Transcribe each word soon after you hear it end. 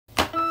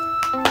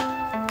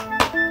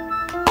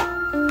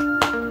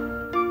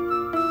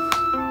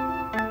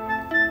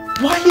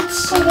Why it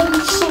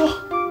sounds so?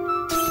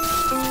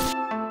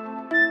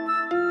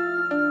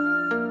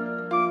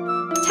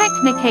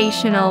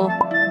 Technicational.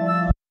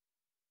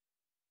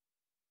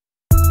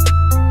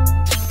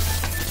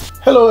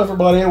 Hello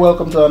everybody,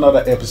 welcome to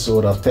another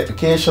episode of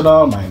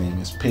Technicational. My name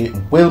is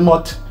Peyton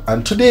Wilmot,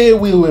 and today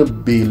we will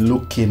be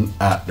looking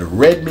at the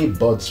Redmi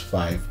Buds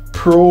 5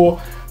 Pro.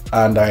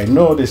 And I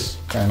know this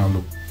kind of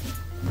look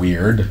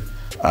weird.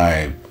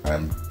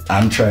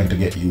 I'm trying to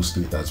get used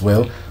to it as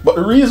well. But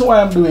the reason why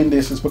I'm doing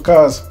this is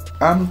because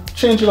I'm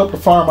changing up the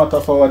format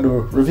of how I do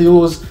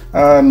reviews,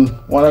 and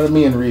one of the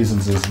main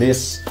reasons is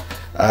this.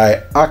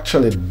 I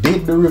actually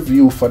did the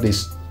review for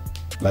this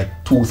like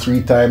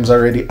 2-3 times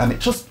already, and it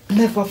just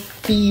never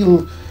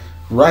feel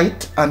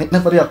right, and it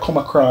never did come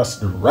across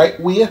the right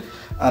way,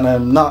 and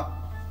I'm not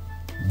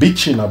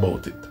bitching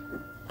about it.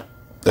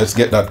 Let's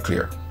get that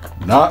clear.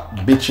 Not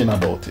bitching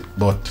about it,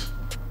 but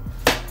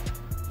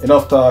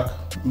enough talk,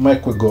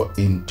 make we go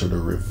into the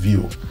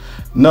review.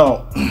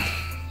 Now,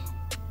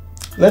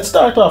 let's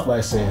start off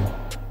by saying,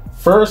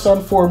 first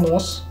and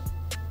foremost,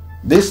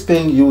 this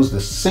thing uses the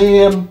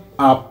same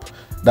app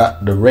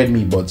that the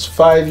Redmi Buds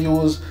 5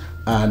 use,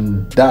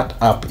 and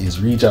that app is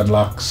region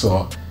lock.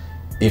 So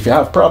if you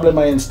have problem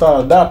I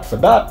install that for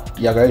that,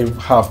 you're going to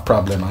have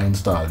problem I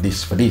install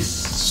this for this.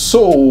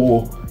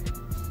 So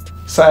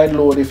side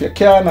load if you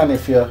can, and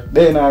if you're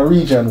in a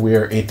region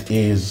where it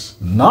is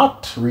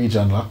not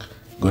region lock,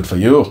 good for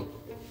you.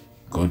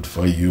 Good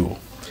for you.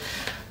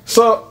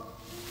 So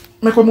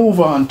make we move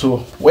on to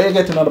where you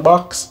get in the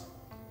box.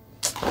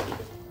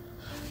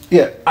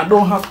 Yeah, I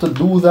don't have to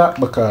do that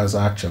because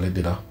I actually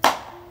did a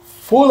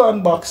full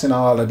unboxing of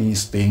all of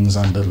these things,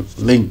 and the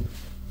link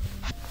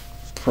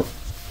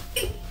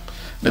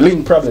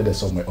probably there's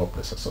somewhere up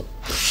there. So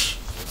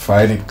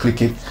find it,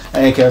 click it,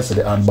 and you can see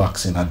the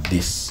unboxing of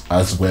this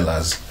as well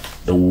as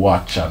the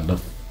watch and the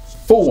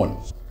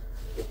phone.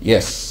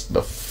 Yes,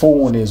 the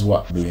phone is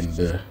what doing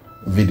the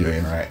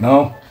videoing right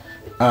now,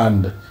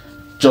 and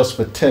just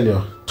to tell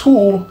you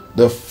too,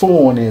 the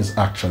phone is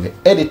actually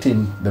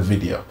editing the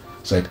video.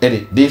 So it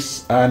edit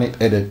this and it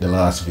edit the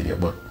last video,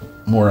 but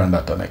more on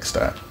that next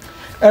time.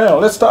 Anyway,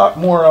 let's talk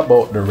more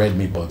about the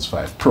Redmi Buds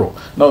 5 Pro.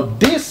 Now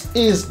this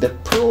is the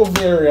Pro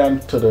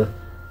variant to the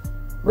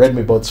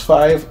Redmi Buds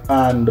 5,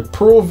 and the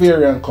Pro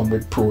variant come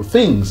with Pro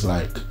things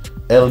like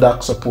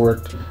LDAC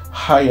support,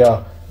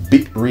 higher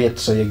bit rate,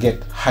 so you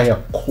get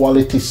higher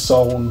quality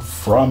sound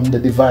from the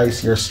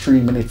device you're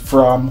streaming it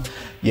from.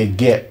 You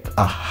get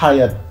a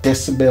higher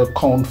decibel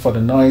count for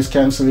the noise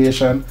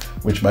cancellation,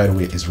 which by the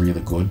way is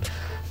really good,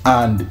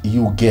 and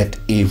you get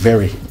a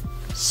very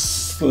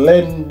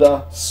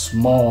slender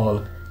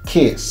small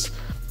case.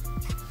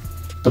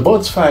 The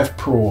Buds 5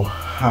 Pro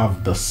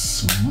have the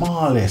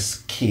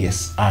smallest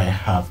case I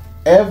have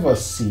ever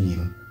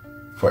seen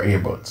for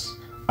earbuds.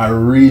 I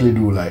really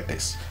do like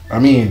this. I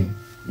mean,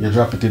 you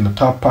drop it in the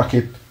top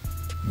pocket,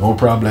 no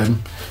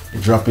problem. You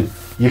drop it,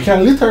 you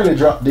can literally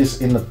drop this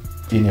in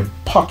your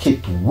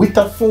pocket with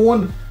a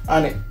phone,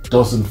 and it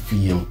doesn't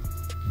feel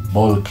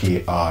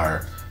bulky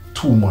or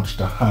too much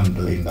to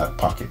handle in that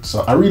pocket.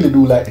 So I really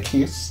do like the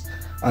case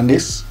on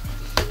this.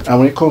 And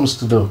when it comes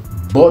to the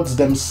buds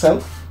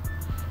themselves,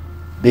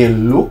 they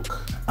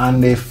look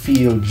and they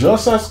feel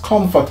just as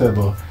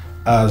comfortable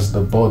as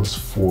the Buds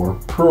 4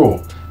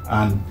 Pro.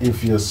 And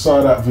if you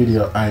saw that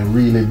video, I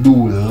really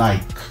do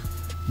like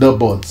the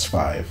Buds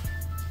 5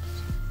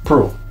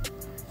 Pro.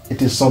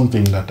 It is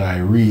something that I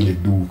really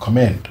do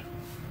commend.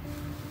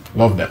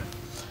 Love them.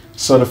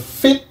 So the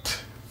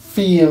fit,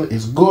 feel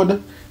is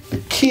good, the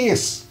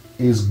case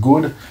is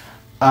good,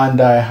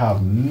 and I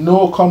have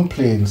no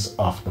complaints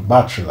of the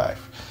battery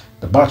life.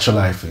 The battery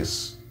life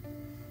is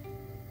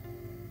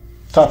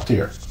top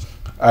tier.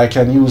 I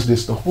can use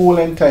this the whole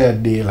entire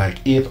day, like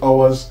 8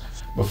 hours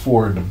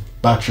before the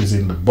batteries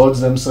in the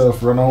buds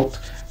themselves run out,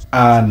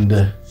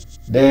 and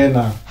then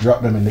I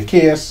drop them in the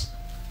case,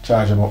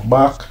 charge them up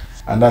back,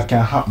 and that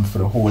can happen for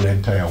the whole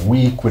entire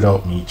week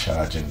without me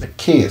charging the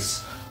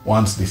case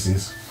once this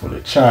is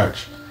fully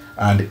charged.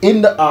 And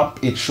in the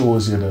app it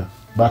shows you the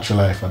battery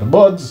life of the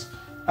buds,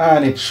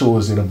 and it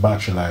shows you the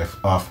battery life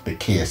of the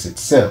case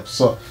itself,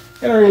 so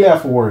you don't really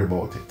have to worry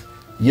about it.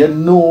 You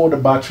know the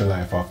battery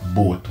life of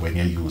both when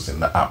you're using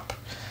the app.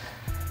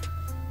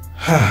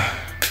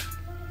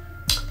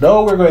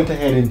 Now we're going to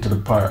head into the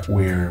part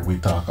where we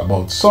talk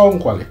about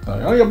sound quality.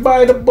 Now you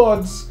buy the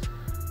buds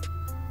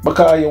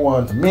because you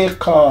want to make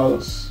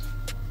calls,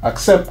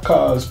 accept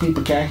calls,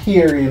 people can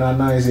hear you in a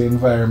noisy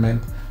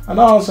environment, and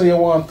also you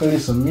want to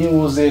listen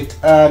music,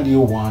 and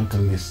you want to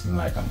listen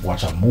like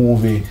watch a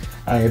movie,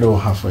 and you don't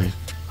have to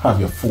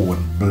have your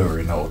phone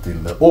blurring out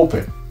in the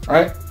open,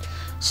 right?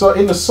 So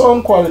in the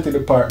sound quality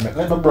department,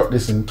 let me break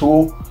this in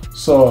two.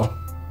 So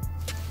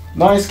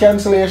noise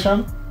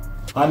cancellation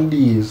on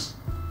these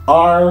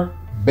are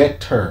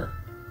better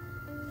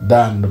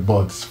than the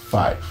Buds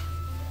 5.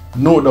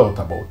 No doubt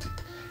about it.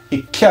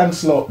 It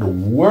cancels out the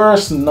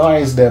worst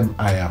noise them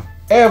I have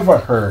ever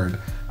heard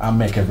and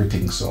make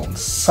everything sound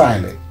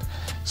silent.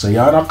 So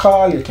you're on a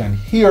call, you can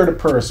hear the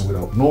person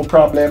without no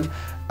problem,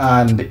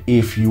 And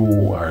if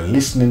you are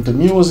listening to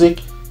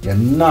music, you're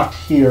not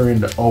hearing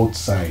the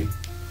outside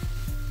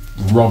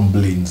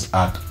rumblings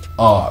at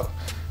all.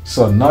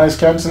 So noise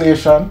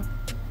cancellation,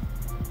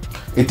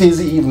 it is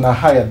even a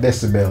higher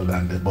decibel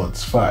than the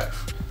Buds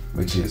 5,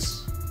 which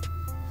is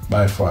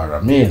by far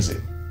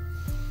amazing.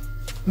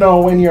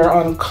 Now when you're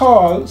on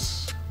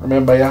calls,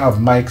 remember you have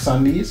mics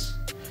on these,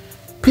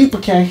 people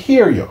can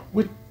hear you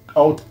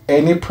without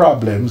any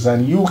problems,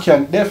 and you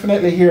can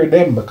definitely hear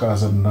them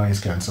because of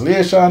noise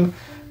cancellation.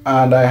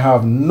 And I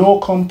have no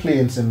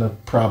complaints in the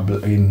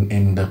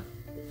in the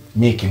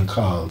making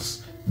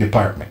calls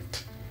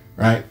department,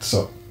 right?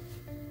 So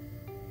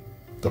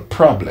the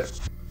problem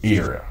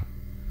area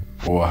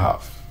we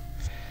have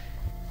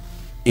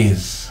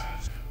is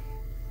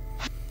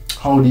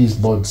how these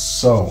buds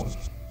sound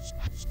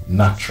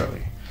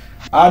naturally.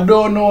 I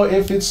don't know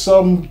if it's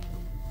some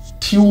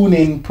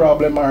tuning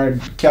problem or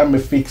can be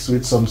fixed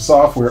with some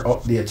software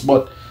updates,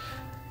 but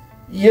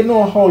you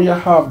know how you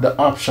have the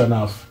option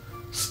of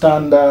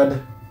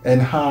standard,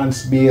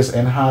 enhanced bass,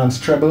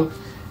 enhanced treble.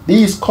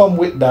 These come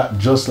with that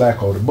just like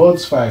how the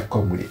Buds 5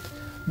 come with it.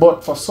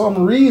 But for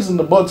some reason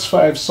the Buds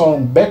 5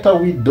 sound better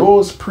with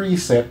those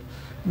presets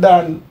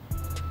than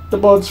the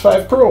Buds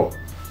 5 Pro.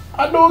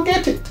 I don't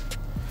get it.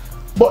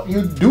 But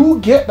you do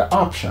get the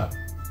option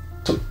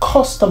to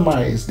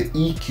customize the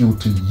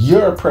EQ to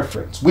your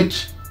preference,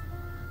 which,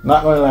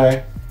 not gonna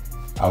lie,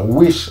 I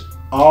wish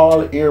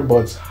all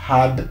earbuds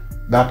had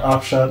that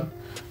option,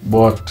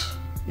 but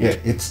yeah,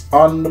 it's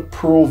on the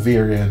Pro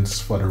variants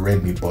for the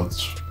Redmi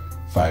Buds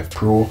 5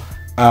 Pro,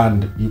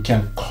 and you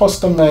can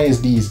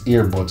customize these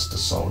earbuds to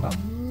sound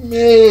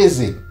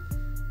amazing.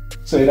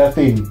 So I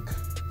think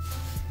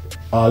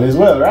all is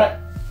well, right?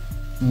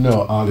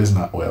 No, all is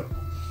not well.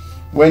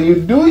 When you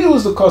do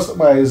use the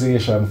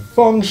customization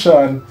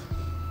function,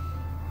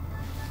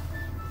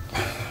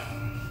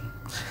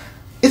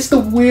 it's the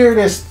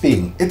weirdest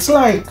thing. It's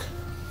like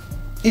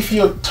if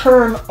you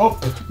turn up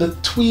the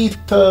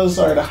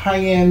tweeters or the high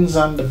ends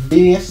and the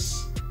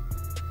bass,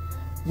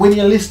 when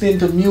you're listening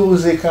to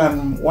music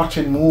and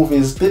watching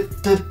movies,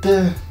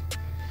 the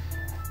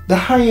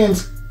high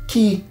ends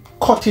keep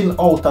cutting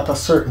out at a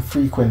certain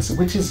frequency,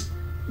 which is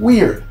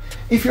weird.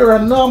 If you're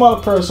a normal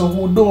person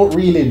who don't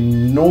really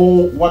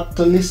know what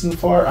to listen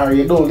for, or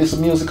you don't listen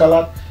to music a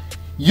lot,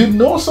 you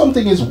know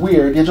something is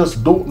weird, you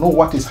just don't know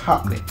what is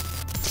happening.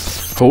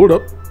 Hold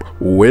up.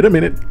 Wait a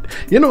minute.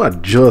 You know, I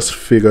just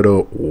figured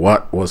out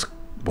what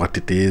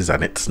it is,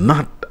 and it's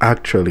not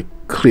actually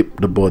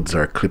the buds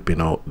are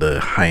clipping out the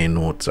high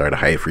notes or the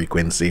high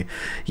frequency.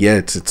 Yeah,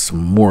 it's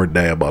more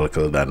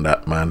diabolical than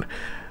that, man.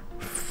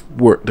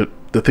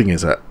 The thing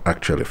is, I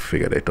actually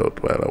figured it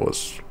out while I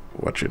was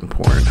watching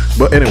porn.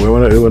 But anyway,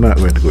 we're not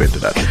going to go into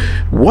that.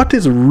 What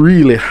is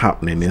really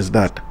happening is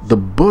that the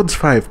Buds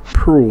 5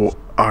 Pro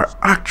are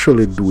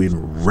actually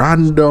doing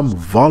random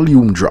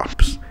volume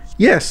drops.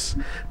 Yes,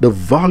 the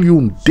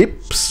volume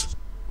dips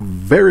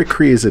very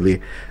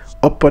crazily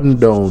up and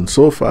down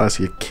so fast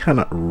you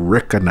cannot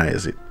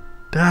recognize it.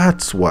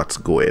 That's what's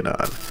going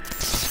on.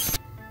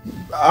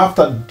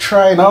 After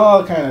trying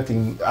all kind of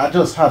things, I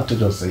just had to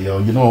just say, yo,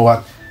 you know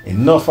what?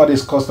 Enough of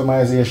this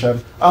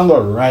customization. I'm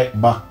going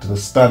right back to the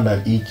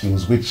standard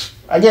EQs, which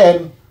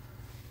again,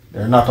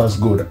 they're not as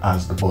good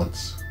as the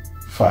Buds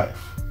 5.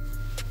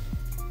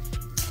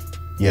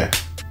 Yeah,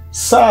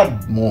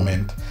 sad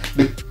moment.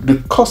 The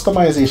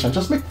customization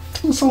just make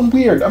things sound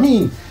weird. I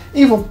mean,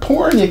 even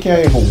porn you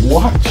can't even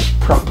watch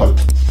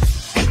properly.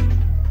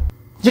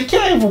 You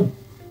can't even...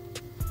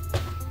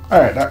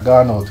 Alright, that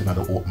gone out into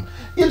the open.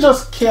 You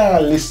just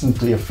can't listen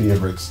to your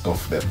favorite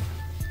stuff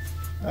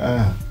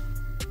then.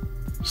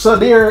 So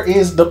there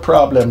is the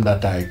problem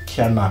that I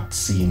cannot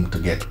seem to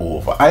get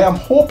over. I am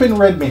hoping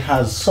Redmi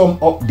has some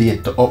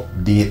update to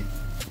update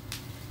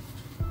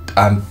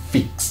and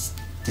fix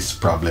this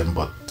problem,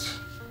 but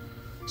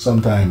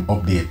sometimes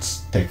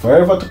updates take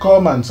forever to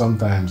come and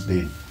sometimes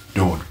they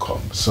don't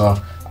come. So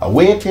I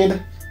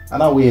waited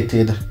and I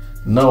waited.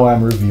 Now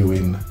I'm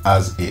reviewing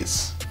as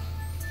is.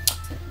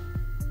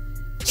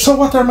 So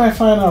what are my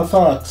final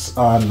thoughts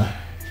on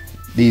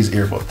these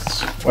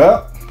earbuds?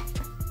 Well,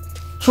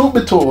 truth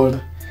be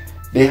told,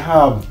 they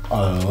have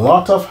a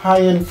lot of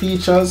high-end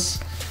features,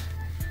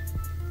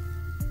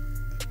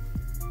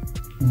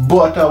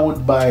 but I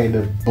would buy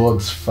the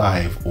Buds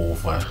 5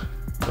 over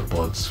the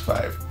Buds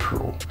 5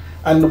 Pro.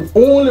 And the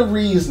only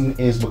reason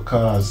is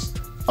because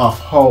of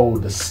how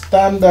the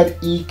standard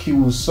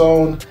EQ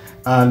sound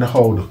and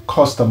how the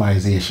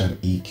customization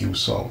EQ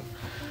sound.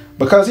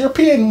 Because you're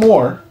paying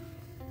more,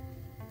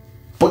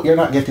 but you're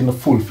not getting the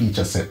full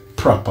feature set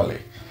properly.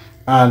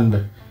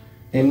 And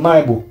in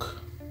my book,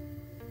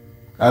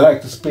 I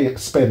like to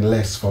spend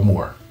less for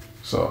more.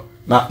 So,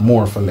 not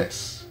more for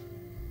less.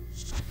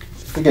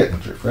 You get the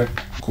drift, right?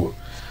 Cool.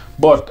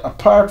 But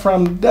apart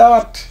from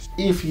that,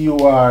 if you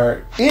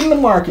are in the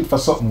market for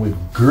something with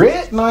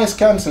great noise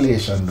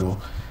cancellation though,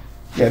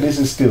 yeah, this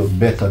is still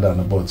better than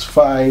the Buds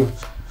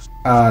 5,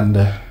 and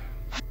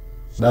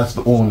that's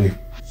the only,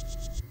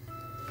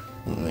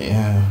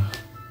 yeah,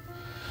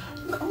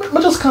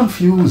 I just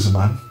confused,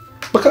 man.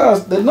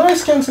 Because the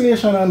noise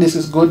cancellation on this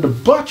is good, the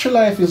battery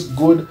life is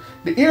good,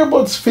 the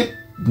earbuds fit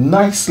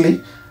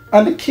nicely,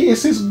 and the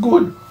case is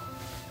good.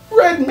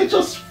 Redmi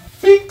just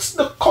fix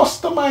the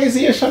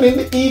customization in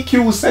the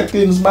EQ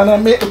settings, man,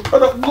 and make the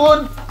product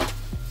good.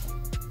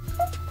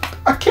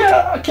 I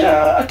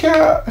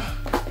can't.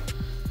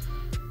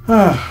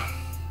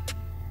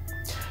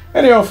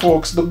 Anyhow,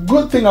 folks, the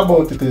good thing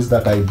about it is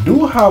that I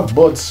do have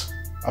Buds,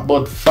 a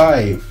Bud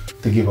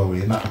 5 to give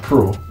away, not a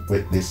Pro,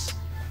 with this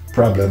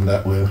problem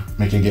that will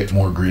make you get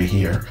more gray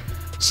hair.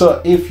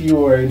 So if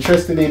you are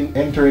interested in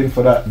entering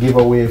for that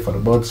giveaway for the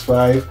Buds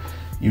 5,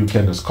 you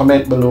can just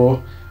comment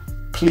below.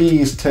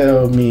 Please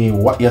tell me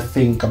what you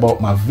think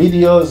about my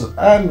videos,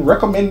 and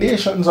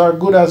recommendations are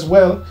good as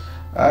well.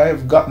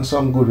 I've gotten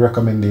some good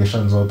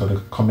recommendations out of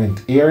the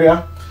comment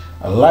area.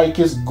 A like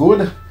is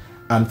good,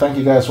 and thank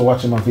you guys for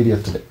watching my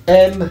video to the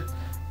end.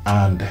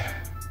 And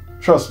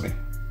trust me,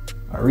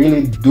 I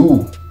really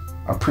do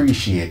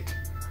appreciate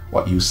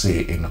what you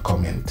say in the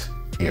comment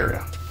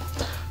area.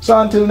 So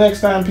until next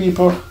time,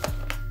 people,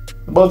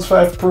 the Buds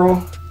 5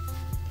 Pro,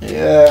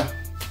 yeah,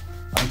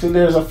 until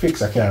there's a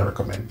fix, I can't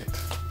recommend it.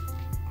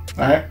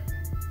 Alright?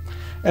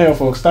 Anyway,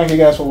 folks, thank you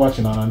guys for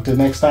watching, and until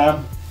next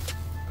time,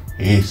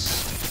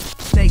 peace.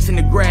 Snakes in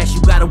the grass,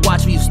 you gotta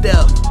watch where you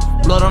step.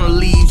 Blood on the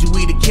leaves, you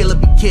either kill or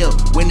be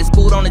killed. When there's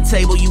food on the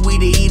table, you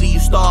either eat or you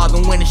starve.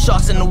 And when the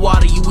sharks in the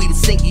water, you either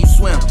sink or you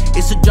swim.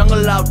 It's a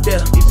jungle out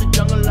there. It's a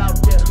jungle out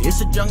there.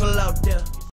 It's a jungle out there.